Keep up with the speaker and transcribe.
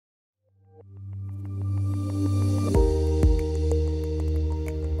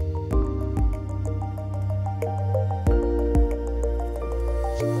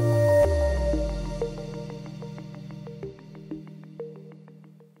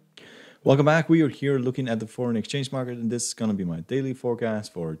Welcome back. We are here looking at the foreign exchange market, and this is going to be my daily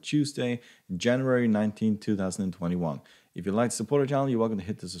forecast for Tuesday, January 19, 2021. If you'd like to support our channel, you're welcome to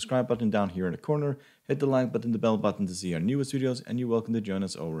hit the subscribe button down here in the corner, hit the like button, the bell button to see our newest videos, and you're welcome to join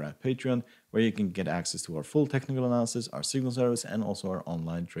us over at Patreon, where you can get access to our full technical analysis, our signal service, and also our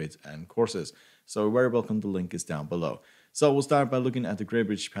online trades and courses. So you're very welcome. The link is down below. So we'll start by looking at the Great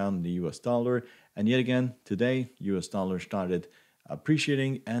British Pound and the US dollar, and yet again, today, US dollar started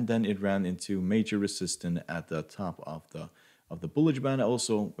appreciating, and then it ran into major resistance at the top of the bullish band.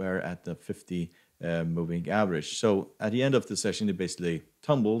 Also, we're at the 50 moving average. So at the end of the session, it basically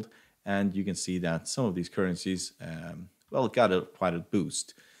tumbled, and you can see that some of these currencies, got quite a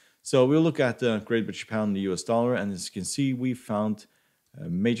boost. So we'll look at the Great British Pound and the US dollar, and as you can see, we found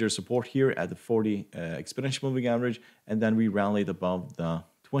major support here at the 40 exponential moving average, and then we rallied above the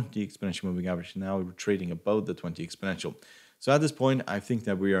 20 exponential moving average. Now we're trading above the 20 exponential. So at this point, I think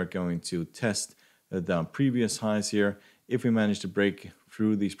that we are going to test the previous highs here. If we manage to break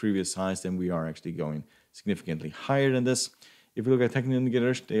through these previous highs, then we are actually going significantly higher than this. If we look at technical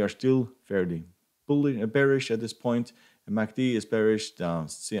indicators, they are still fairly bearish at this point. The MACD is bearish, the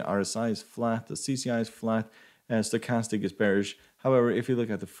RSI is flat, the CCI is flat, and stochastic is bearish. However, if you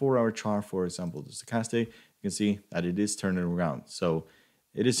look at the 4-hour chart, for example, the stochastic, you can see that it is turning around. So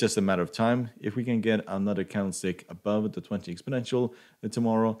it is just a matter of time. If we can get another candlestick above the 20 exponential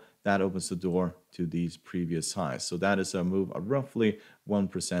tomorrow, that opens the door to these previous highs. So that is a move of roughly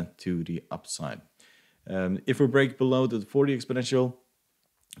 1% to the upside. If we break below the 40 exponential,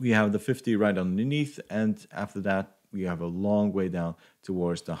 we have the 50 right underneath, and after that, we have a long way down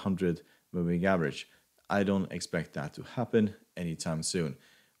towards the 100 moving average. I don't expect that to happen anytime soon.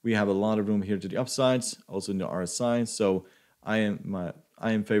 We have a lot of room here to the upsides, also in the RSI. So I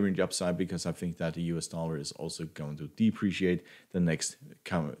am favoring the upside because I think that the US dollar is also going to depreciate the next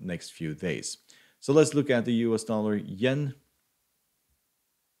few days. So let's look at the US dollar yen.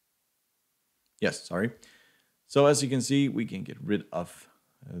 Yes, sorry. So as you can see, we can get rid of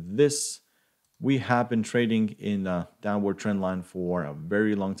this. We have been trading in a downward trend line for a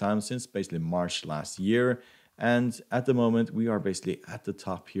very long time, since basically March last year. And at the moment, we are basically at the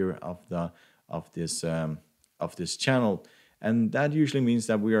top here of this channel. And that usually means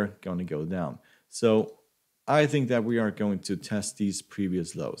that we are going to go down. So I think that we are going to test these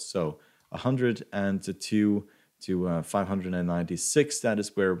previous lows. So 102 to 596, that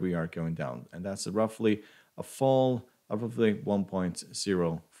is where we are going down. And that's roughly a fall of roughly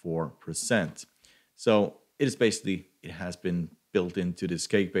 1.04%. So it has been built into this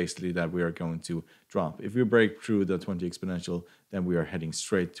cake basically that we are going to drop. If we break through the 20 exponential, then we are heading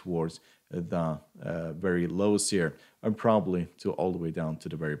straight towards the very lows here, and probably to all the way down to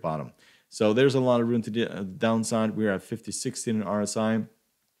the very bottom. So there's a lot of room to the downside. We're at 50.16 in RSI.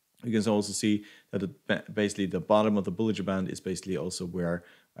 You can also see that basically the bottom of the Bollinger Band is basically also where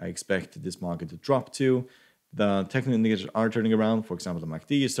I expect this market to drop to. The technical indicators are turning around. For example, the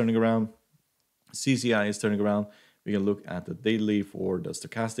MACD is turning around. CCI is turning around. We can look at the daily for the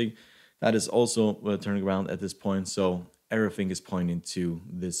stochastic. That is also turning around at this point. So everything is pointing to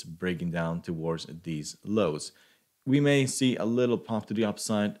this breaking down towards these lows. We may see a little pop to the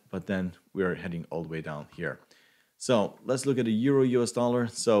upside, but then we are heading all the way down here. So let's look at the Euro US dollar.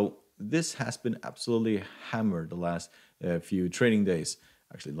 So this has been absolutely hammered the last few trading days,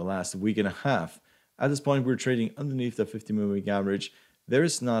 actually the last week and a half. At this point, we're trading underneath the 50 moving average. There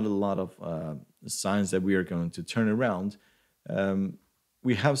is not a lot of signs that we are going to turn around.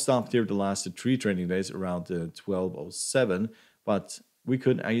 We have stopped here the last 3 trading days around 1207, but we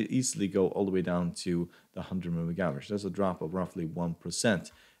could easily go all the way down to the 100 moving average. That's a drop of roughly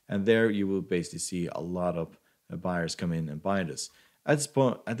 1%. And there you will basically see a lot of buyers come in and buy this. At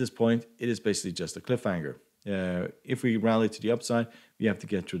this point, it is basically just a cliffhanger. If we rally to the upside, we have to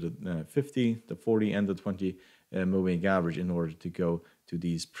get through the 50, the 40, and the 20 moving average in order to go to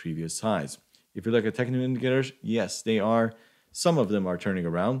these previous highs. If you look at technical indicators, yes, they are. Some of them are turning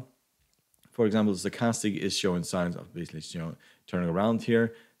around. For example, the stochastic is showing signs of basically turning around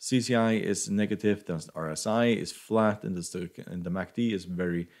here. CCI is negative, the RSI is flat, and the MACD is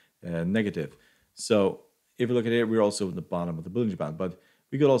very negative. So if you look at it, we're also at the bottom of the Bollinger Band, but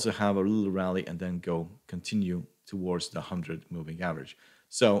we could also have a little rally and then continue towards the 100 moving average.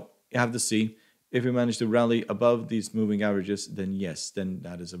 So you have to see. If we manage to rally above these moving averages, then yes, then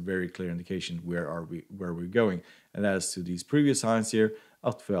that is a very clear indication where we're going. And that is to these previous highs here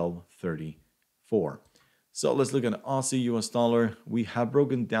of 1234. So let's look at Aussie US dollar. We have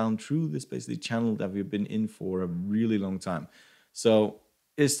broken down through this basically channel that we've been in for a really long time. So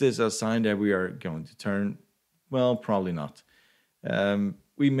is this a sign that we are going to turn? Well, probably not.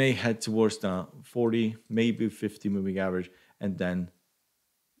 we may head towards the 40, maybe 50 moving average, and then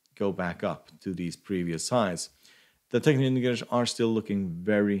go back up to these previous highs. The technical indicators are still looking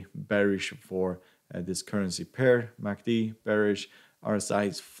very bearish for this currency pair. MACD bearish, RSI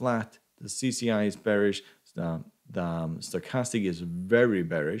is flat, the CCI is bearish, the stochastic is very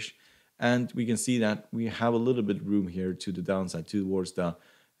bearish, and we can see that we have a little bit room here to the downside towards the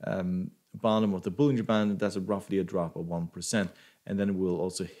bottom of the Bollinger Band. That's roughly a drop of 1%, and then we'll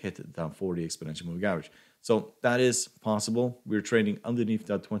also hit the 40 exponential moving average. So that is possible. We're trading underneath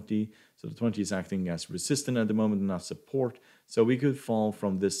that 20, so the 20 is acting as resistance at the moment, not support. So we could fall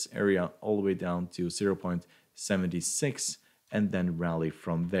from this area all the way down to 0.76 and then rally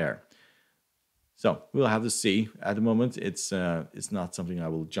from there. So we'll have to see. At the moment, it's not something I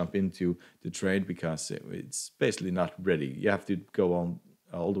will jump into the trade because it's basically not ready. You have to go on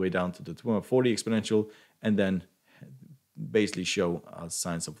all the way down to the 40 exponential and then basically show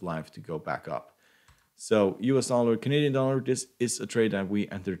signs of life to go back up. So US dollar, Canadian dollar, this is a trade that we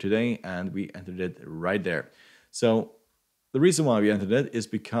entered today, and we entered it right there. So the reason why we entered it is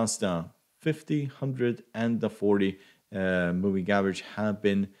because the 50, 100, and the 40 moving average have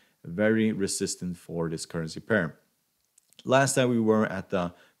been very resistant for this currency pair. Last time we were at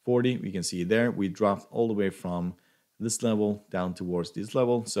the 40, we can see there, we dropped all the way from this level down towards this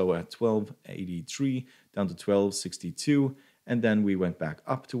level. So at 12.83 down to 12.62, and then we went back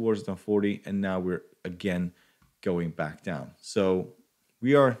up towards the 40, and now we're again going back down. So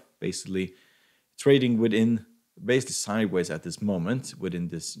we are basically trading within, basically sideways at this moment within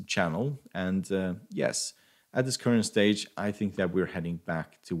this channel. And yes, at this current stage, I think that we're heading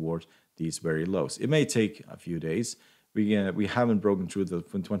back towards these very lows. It may take a few days. We haven't broken through the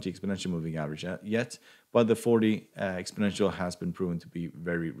 20 exponential moving average yet, but the 40 exponential has been proven to be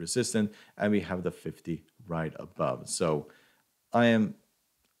very resistant, and we have the 50 right above. So I'm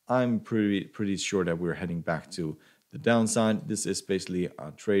pretty sure that we're heading back to the downside. This is basically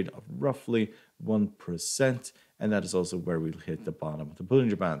a trade of roughly 1%, and that is also where we'll hit the bottom of the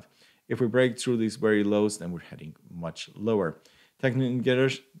Bollinger Band. If we break through these very lows, then we're heading much lower. Technical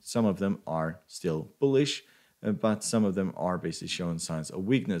indicators, some of them are still bullish, but some of them are basically showing signs of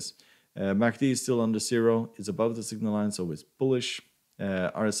weakness. MACD is still under zero, it's above the signal line, so it's bullish.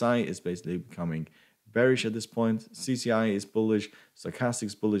 RSI is basically becoming bearish at this point. CCI is bullish, stochastic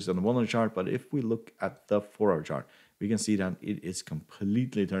is bullish on the 1 hour chart, but if we look at the 4 hour chart, we can see that it is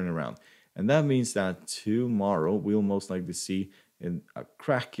completely turning around. And that means that tomorrow we'll most likely see a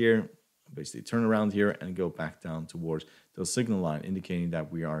crack here, basically turn around here and go back down towards the signal line, indicating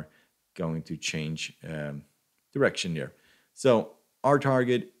that we are going to change direction here. So our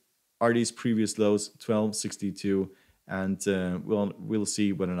target are these previous lows, 12.62, and we'll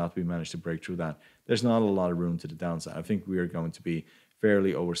see whether or not we manage to break through that. There's not a lot of room to the downside. I think we are going to be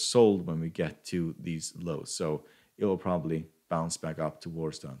fairly oversold when we get to these lows. So it will probably bounce back up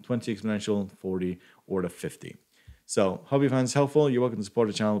towards the 20 exponential, 40, or the 50. So hope you find this helpful. You're welcome to support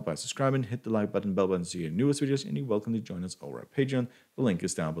the channel by subscribing, hit the like button, bell button to see your newest videos, and you're welcome to join us over at Patreon. The link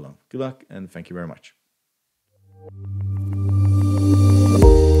is down below. Good luck, and thank you very much.